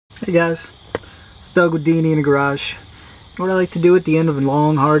Hey guys, it's Doug with D&E in the garage. You know what I like to do at the end of a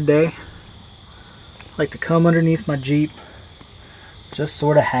long, hard day? I like to come underneath my Jeep, just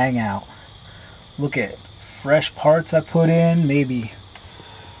sort of hang out. Look at fresh parts I put in, maybe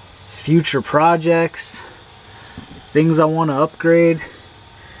future projects, things I want to upgrade.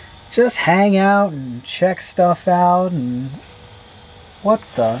 Just hang out and check stuff out and what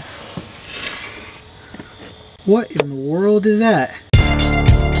in the world is that?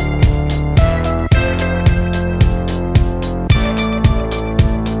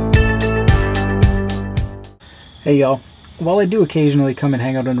 Hey y'all, while I do occasionally come and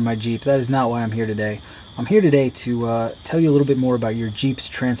hang out under my Jeep, that is not why I'm here today. I'm here today to tell you a little bit more about your Jeep's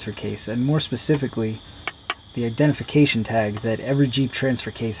transfer case, and more specifically, the identification tag that every Jeep transfer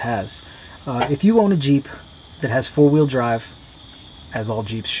case has. If you own a Jeep that has four-wheel drive, as all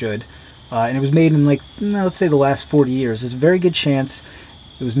Jeeps should, and it was made in let's say the last 40 years, there's a very good chance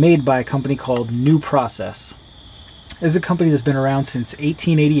it was made by a company called New Process. This is a company that's been around since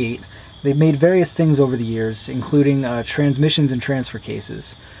 1888. They've made various things over the years, including transmissions and transfer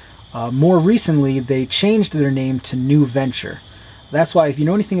cases. More recently, they changed their name to New Venture. That's why if you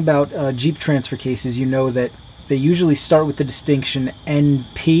know anything about Jeep transfer cases, you know that they usually start with the distinction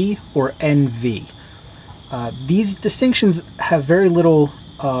NP or NV. These distinctions have very little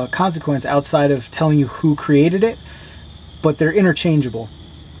consequence outside of telling you who created it, but they're interchangeable.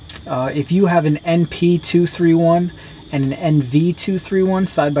 If you have an NP231 and an NV231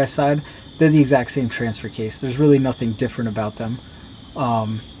 side by side, they're the exact same transfer case. There's really nothing different about them.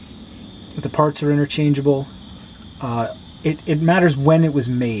 The parts are interchangeable. It matters when it was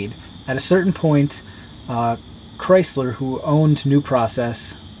made. At a certain point, Chrysler, who owned New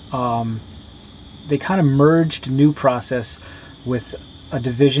Process, they kind of merged New Process with a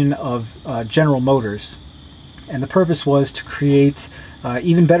division of General Motors. And the purpose was to create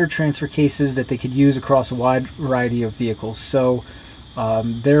even better transfer cases that they could use across a wide variety of vehicles. So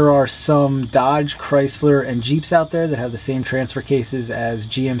there are some Dodge, Chrysler, and Jeeps out there that have the same transfer cases as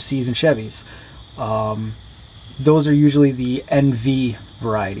GMCs and Chevys. Those are usually the NV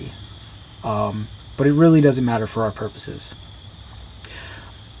variety. But it really doesn't matter for our purposes.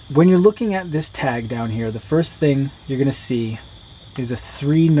 When you're looking at this tag down here, the first thing you're going to see is a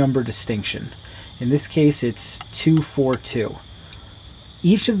 3-number distinction. In this case, it's 242.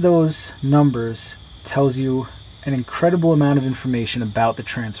 Each of those numbers tells you an incredible amount of information about the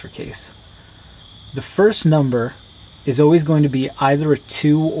transfer case. The first number is always going to be either a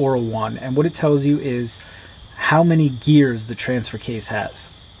 2 or a 1, and what it tells you is how many gears the transfer case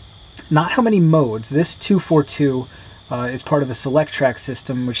has. Not how many modes. This 242 is part of a select track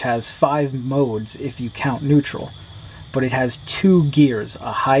system which has 5 modes if you count neutral. But it has 2 gears,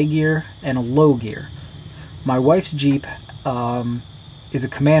 a high gear and a low gear. My wife's Jeep is a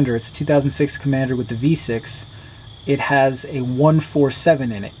Commander. It's a 2006 Commander with the V6. It has a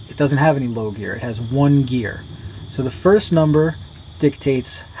 147 in it. It doesn't have any low gear. It has 1 gear. So the first number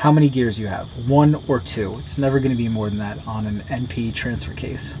dictates how many gears you have, 1 or 2. It's never going to be more than that on an NP transfer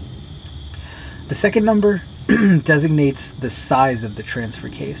case. The second number designates the size of the transfer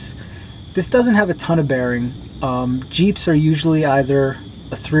case. This doesn't have a ton of bearing. Jeeps are usually either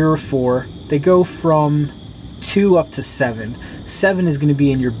a 3 or a 4. They go from 2 up to 7. 7 is going to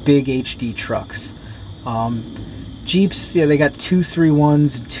be in your big HD trucks. Jeeps, yeah, they got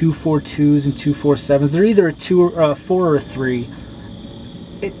 231s, 242s, and 247s. They're either a 2 or a 4 or a 3.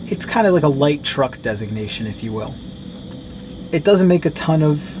 It's kind of like a light truck designation, if you will. It doesn't make a ton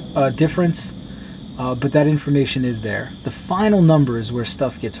of difference, but that information is there. The final number is where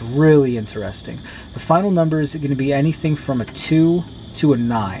stuff gets really interesting. The final number is going to be anything from a 2 to a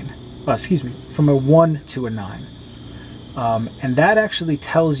 9. From a 1 to a 9. And that actually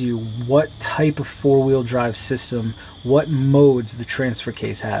tells you what type of four-wheel drive system, what modes the transfer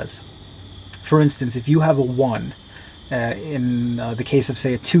case has. For instance, if you have a 1, in the case of,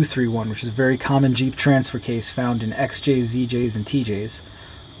 say, a 231, which is a very common Jeep transfer case found in XJs, ZJs, and TJs,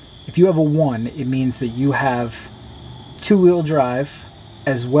 if you have a 1, it means that you have two-wheel drive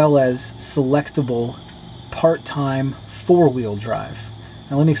as well as selectable part-time four-wheel drive.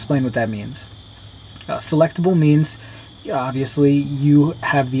 Now let me explain what that means. Selectable means, obviously, you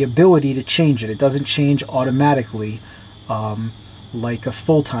have the ability to change it. It doesn't change automatically like a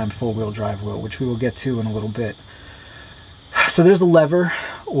full-time four-wheel drive will, which we will get to in a little bit. So there's a lever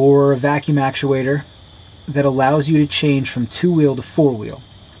or a vacuum actuator that allows you to change from two-wheel to four-wheel.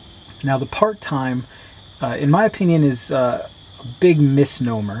 Now the part-time, in my opinion, is a big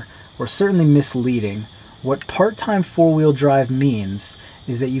misnomer, or certainly misleading. What part-time four-wheel drive means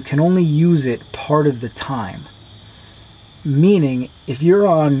is that you can only use it part of the time. Meaning, if you're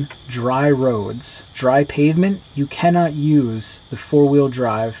on dry roads, dry pavement, you cannot use the four-wheel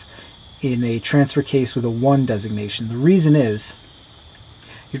drive in a transfer case with a 1 designation. The reason is,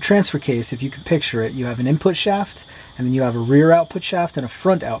 your transfer case, if you can picture it, you have an input shaft, and then you have a rear output shaft and a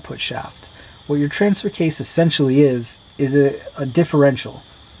front output shaft. What your transfer case essentially is a differential.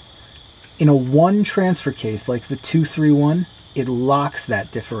 In a 1 transfer case, like the 231, it locks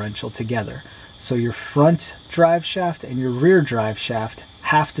that differential together. So your front drive shaft and your rear drive shaft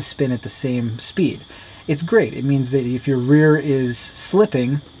have to spin at the same speed. It's great. It means that if your rear is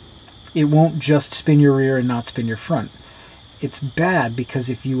slipping, it won't just spin your rear and not spin your front. It's bad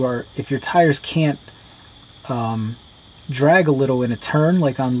because if your tires can't drag a little in a turn,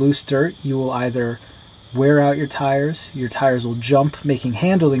 like on loose dirt, you will either wear out your tires will jump, making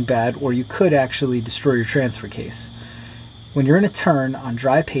handling bad, or you could actually destroy your transfer case. When you're in a turn on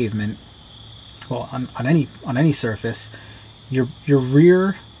dry pavement, well, on any surface, your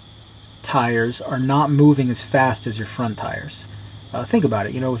rear tires are not moving as fast as your front tires. Think about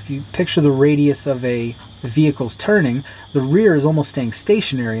it. If you picture the radius of a vehicle's turning, the rear is almost staying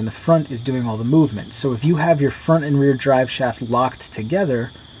stationary and the front is doing all the movement. So if you have your front and rear drive shaft locked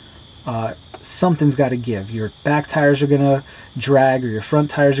together, something's got to give. Your back tires are going to drag, or your front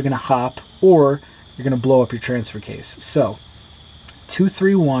tires are going to hop, or you're going to blow up your transfer case. So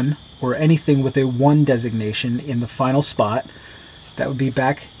 231, or anything with a 1 designation in the final spot, that would be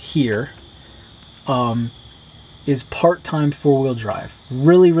back here, is part-time four-wheel drive.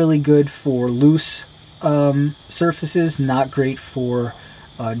 Really, really good for loose surfaces, not great for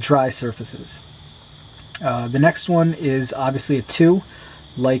dry surfaces. The next one is obviously a 2,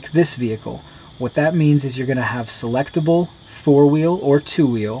 like this vehicle. What that means is you're going to have selectable 4-wheel or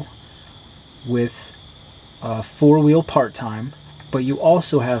 2-wheel with 4-wheel part-time, but you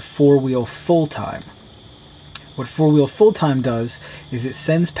also have 4-wheel full-time. What 4-wheel full-time does is it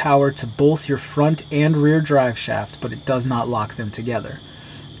sends power to both your front and rear drive shaft, but it does not lock them together.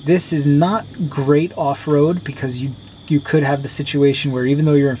 This is not great off-road because you could have the situation where even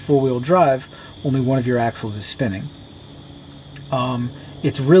though you're in 4-wheel drive, only one of your axles is spinning.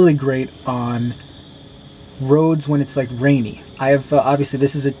 It's really great on roads when it's like rainy. I have obviously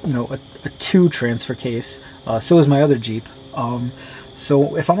this is a 2 transfer case. So is my other Jeep.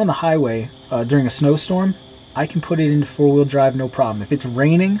 So if I'm on the highway during a snowstorm, I can put it into 4-wheel drive no problem. If it's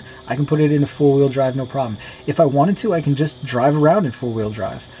raining, I can put it into 4-wheel drive no problem. If I wanted to, I can just drive around in 4-wheel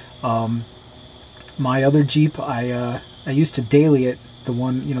drive. My other Jeep, I used to daily it, the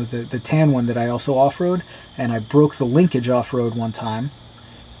one, the tan one that I also off-road, and I broke the linkage off-road one time,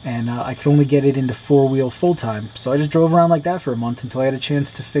 and I could only get it into 4-wheel full-time. So I just drove around like that for a month until I had a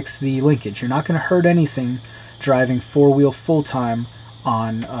chance to fix the linkage. You're not going to hurt anything driving 4-wheel full-time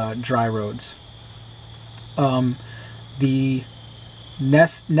on dry roads. The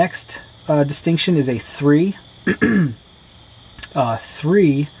next distinction is a 3.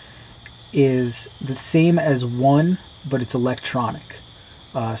 3 is the same as 1, but it's electronic.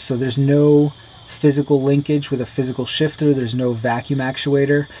 So there's no physical linkage with a physical shifter. There's no vacuum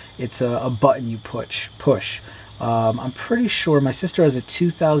actuator. It's a button you push. I'm pretty sure my sister has a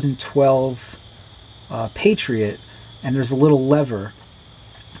 2012 Patriot, and there's a little lever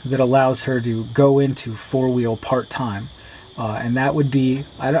that allows her to go into 4-wheel part-time, and that would be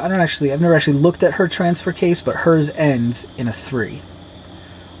I've never actually looked at her transfer case, but hers ends in a 3.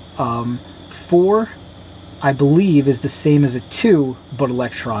 4, I believe, is the same as a 2 but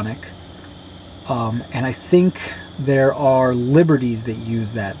electronic, and I think there are Liberties that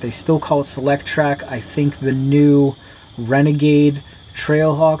use that. They still call it Select Track. I think the new Renegade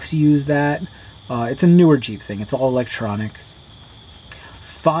Trailhawks use that. It's a newer Jeep thing. It's all electronic.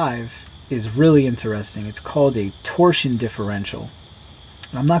 5 is really interesting. It's called a torsion differential.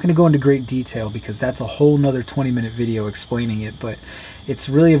 And I'm not going to go into great detail because that's a whole nother 20-minute video explaining it, but it's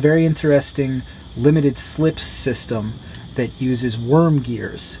really a very interesting limited slip system that uses worm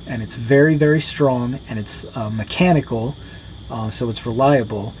gears, and it's very, very strong, and it's mechanical, so it's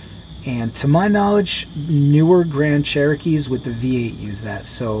reliable. And to my knowledge, newer Grand Cherokees with the V8 use that.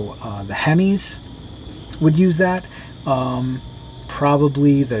 So the Hemis would use that.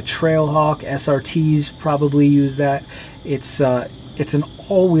 Probably the Trailhawk SRTs probably use that. It's an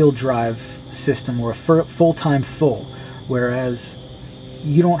all-wheel drive system, or a full-time full, whereas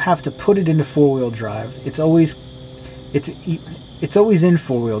you don't have to put it into 4-wheel drive. It's always in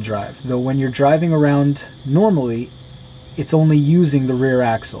 4-wheel drive, though when you're driving around normally, it's only using the rear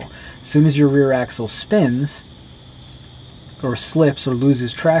axle. As soon as your rear axle spins or slips or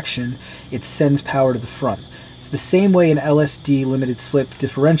loses traction, it sends power to the front. It's the same way an LSD limited slip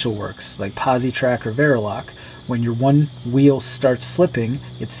differential works, like Positrack or Verilok, When your one wheel starts slipping,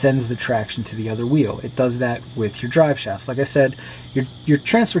 it sends the traction to the other wheel. It does that with your drive shafts. Like I said, your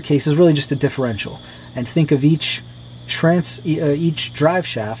transfer case is really just a differential. And think of each drive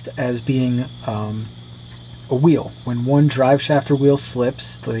shaft as being a wheel. When one drive shaft or wheel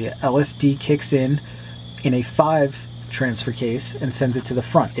slips, the LSD kicks in a 5 transfer case and sends it to the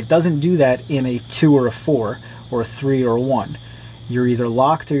front. It doesn't do that in a 2 or a 4 or a 3 or a 1. You're either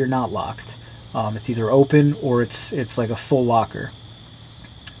locked or you're not locked. It's either open or it's like a full locker.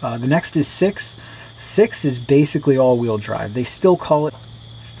 The next is 6. 6 is basically all-wheel drive. They still call it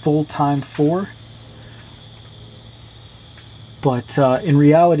full-time 4, but in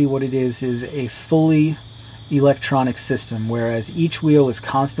reality what it is a fully electronic system, whereas each wheel is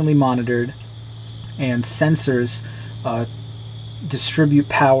constantly monitored and sensors distribute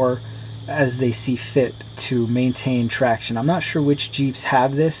power as they see fit to maintain traction. I'm not sure which Jeeps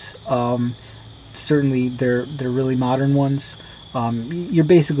have this. Certainly they're really modern ones. You're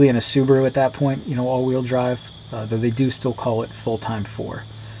basically in a Subaru at that point, you know, all-wheel drive, though they do still call it full-time 4.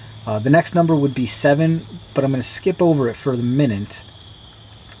 The next number would be 7, but I'm going to skip over it for the minute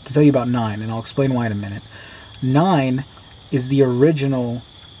to tell you about 9, and I'll explain why in a minute. 9 is the original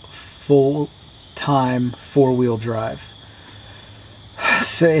full-time 4-wheel drive.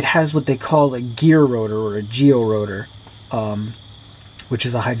 So it has what they call a gear rotor or a georotor, which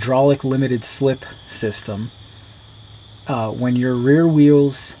is a hydraulic limited slip system. When your rear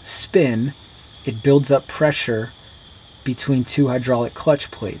wheels spin, it builds up pressure between 2 hydraulic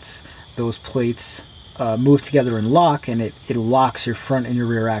clutch plates. Those plates move together and lock, and it locks your front and your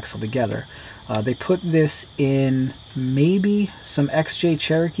rear axle together. They put this in maybe some XJ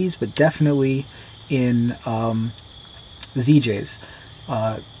Cherokees, but definitely in ZJs.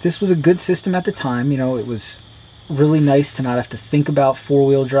 This was a good system at the time. You know, it was really nice to not have to think about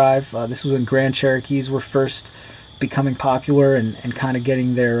 4-wheel drive. This was when Grand Cherokees were first becoming popular and kind of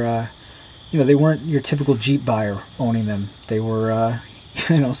getting their, you know, they weren't your typical Jeep buyer owning them. They were,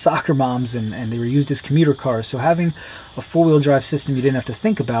 you know, soccer moms, and they were used as commuter cars. So having a 4-wheel drive system you didn't have to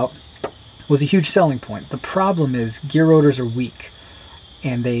think about was a huge selling point. The problem is gear rotors are weak,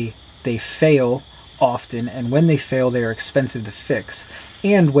 and they fail often, and when they fail, they are expensive to fix.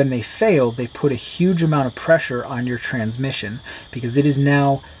 And when they fail, they put a huge amount of pressure on your transmission, because it is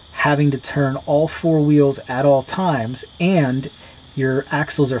now having to turn all 4 wheels at all times, and your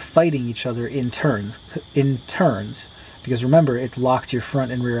axles are fighting each other in turns, because remember, it's locked your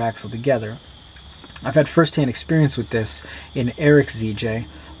front and rear axle together. I've had first-hand experience with this in Eric's ZJ.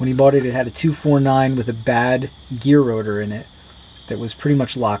 When he bought it, it had a 249 with a bad gear rotor in it that was pretty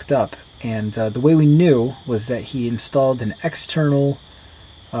much locked up. And the way we knew was that he installed an external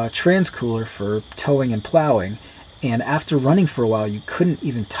transcooler for towing and plowing. And after running for a while, you couldn't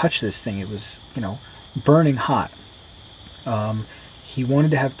even touch this thing. It was, you know, burning hot. He wanted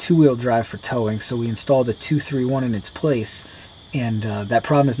to have 2-wheel drive for towing, so we installed a 231 in its place, and that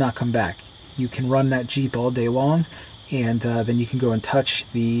problem has not come back. You can run that Jeep all day long, and then you can go and touch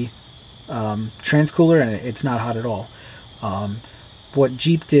the transcooler, and it's not hot at all. What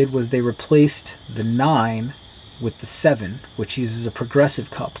Jeep did was they replaced the 9 with the 7, which uses a progressive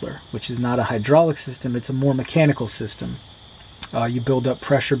coupler, which is not a hydraulic system, it's a more mechanical system. You build up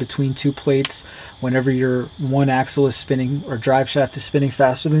pressure between 2 plates whenever your one axle is spinning, or drive shaft is spinning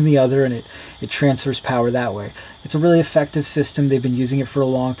faster than the other, and it transfers power that way. It's a really effective system. They've been using it for a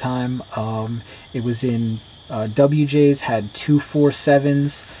long time. It was in WJs, had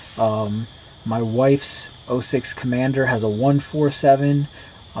 247s. My wife's 06 Commander has a 147.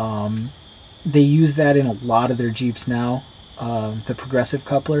 They use that in a lot of their Jeeps now, the progressive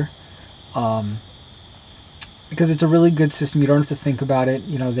coupler. Because it's a really good system. You don't have to think about it.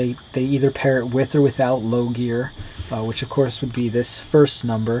 You know, they either pair it with or without low gear, which of course would be this first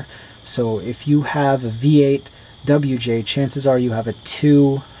number. So if you have a V8 WJ, chances are you have a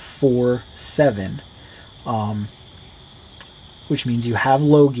 247, which means you have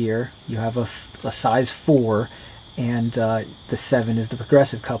low gear, you have a size 4, and the 7 is the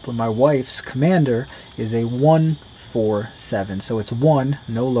progressive coupler. My wife's Commander is a 147, so it's 1,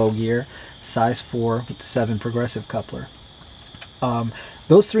 no low gear, size 4 with the 7 progressive coupler.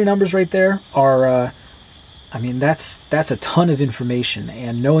 Those 3 numbers right there are, I mean, that's a ton of information,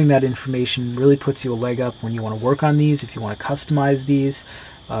 and knowing that information really puts you a leg up when you want to work on these, if you want to customize these.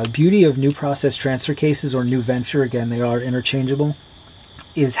 Beauty of new process transfer cases or new venture, again, they are interchangeable,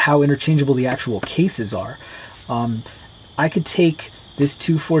 is how interchangeable the actual cases are. I could take this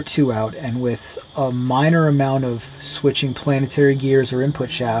 242 out, and with a minor amount of switching planetary gears or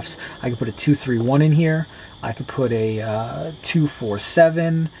input shafts, I could put a 231 in here, I could put a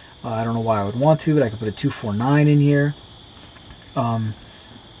 247, I don't know why I would want to, but I could put a 249 in here.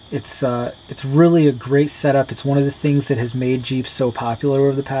 It's really a great setup. It's one of the things that has made Jeeps so popular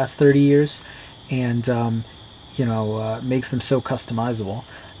over the past 30 years, and makes them so customizable.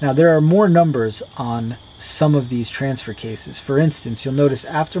 Now there are more numbers on some of these transfer cases. For instance, you'll notice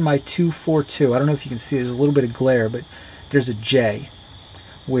after my 242, I don't know if you can see, there's a little bit of glare, but there's a J,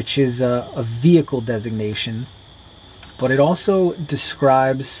 which is a vehicle designation, but it also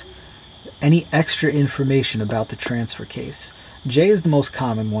describes any extra information about the transfer case. J is the most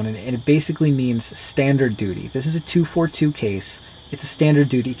common one, and it basically means standard duty. This is a 242 case. It's a standard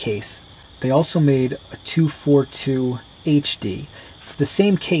duty case. They also made a 242 HD. It's the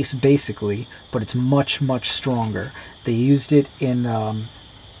same case basically, but it's much, much stronger. They used it in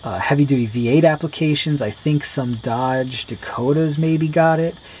heavy-duty V8 applications. I think some Dodge Dakotas maybe got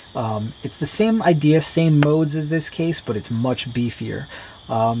it. It's the same idea, same modes as this case, but it's much beefier.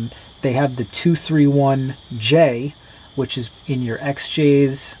 They have the 231J, which is in your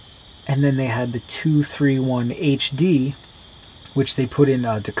XJs, and then they had the 231 HD, which they put in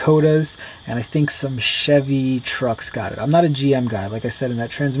Dakotas, and I think some Chevy trucks got it. I'm not a GM guy, like I said in that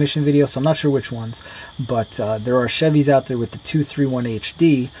transmission video, so I'm not sure which ones, but there are Chevys out there with the 231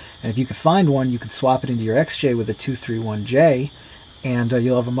 HD, and if you can find one, you can swap it into your XJ with a 231J, and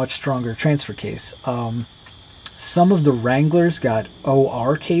you'll have a much stronger transfer case. Some of the Wranglers got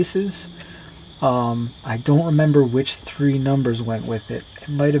OR cases. I don't remember which 3 numbers went with it. It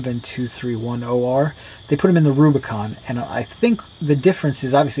might have been 231 OR. They put them in the Rubicon, and I think the difference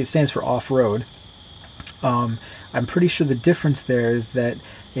is, obviously it stands for off-road. I'm pretty sure the difference there is that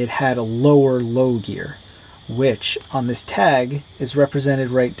it had a lower low gear, which on this tag is represented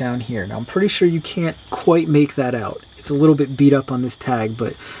right down here. Now I'm pretty sure you can't quite make that out. It's a little bit beat up on this tag,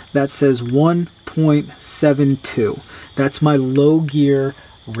 but that says 1.72. That's my low gear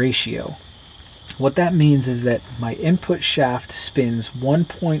ratio. What that means is that my input shaft spins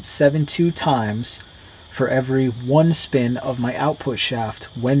 1.72 times for every 1 spin of my output shaft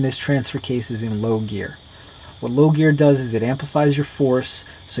when this transfer case is in low gear. What low gear does is it amplifies your force,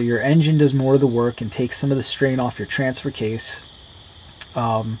 so your engine does more of the work and takes some of the strain off your transfer case.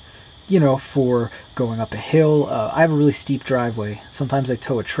 For going up a hill. I have a really steep driveway. Sometimes I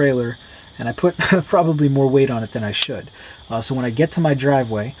tow a trailer, and I put probably more weight on it than I should. So when I get to my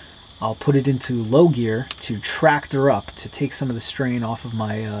driveway, I'll put it into low gear to tractor up to take some of the strain off of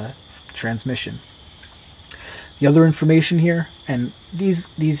my transmission. The other information here, and these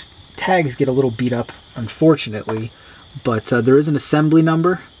tags get a little beat up, unfortunately, but there is an assembly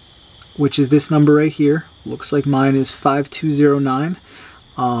number, which is this number right here. Looks like mine is 5209.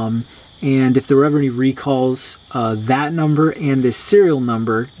 And if there were ever any recalls, that number and this serial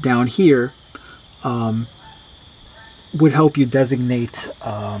number down here would help you designate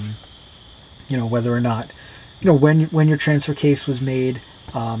whether or not, when your transfer case was made.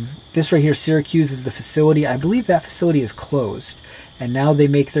 This right here, Syracuse, is the facility. I believe that facility is closed, and now they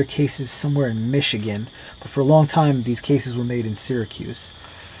make their cases somewhere in Michigan, but for a long time these cases were made in Syracuse.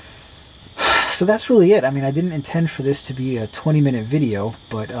 So that's really it. I mean, I didn't intend for this to be a 20-minute video,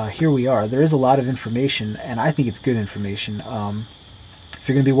 but here we are. There is a lot of information, and I think it's good information. If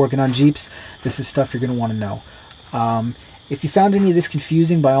you're going to be working on Jeeps, this is stuff you're going to want to know. If you found any of this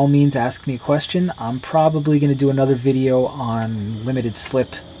confusing, by all means ask me a question. I'm probably going to do another video on limited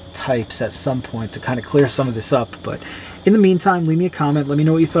slip types at some point to kind of clear some of this up, but in the meantime, leave me a comment. Let me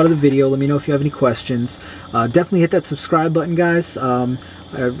know what you thought of the video. Let me know if you have any questions. Definitely hit that subscribe button, guys. I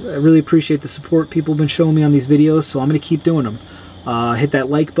really appreciate the support people have been showing me on these videos, so I'm going to keep doing them. Hit that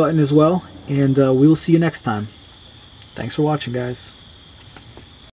like button as well, and we will see you next time. Thanks for watching, guys.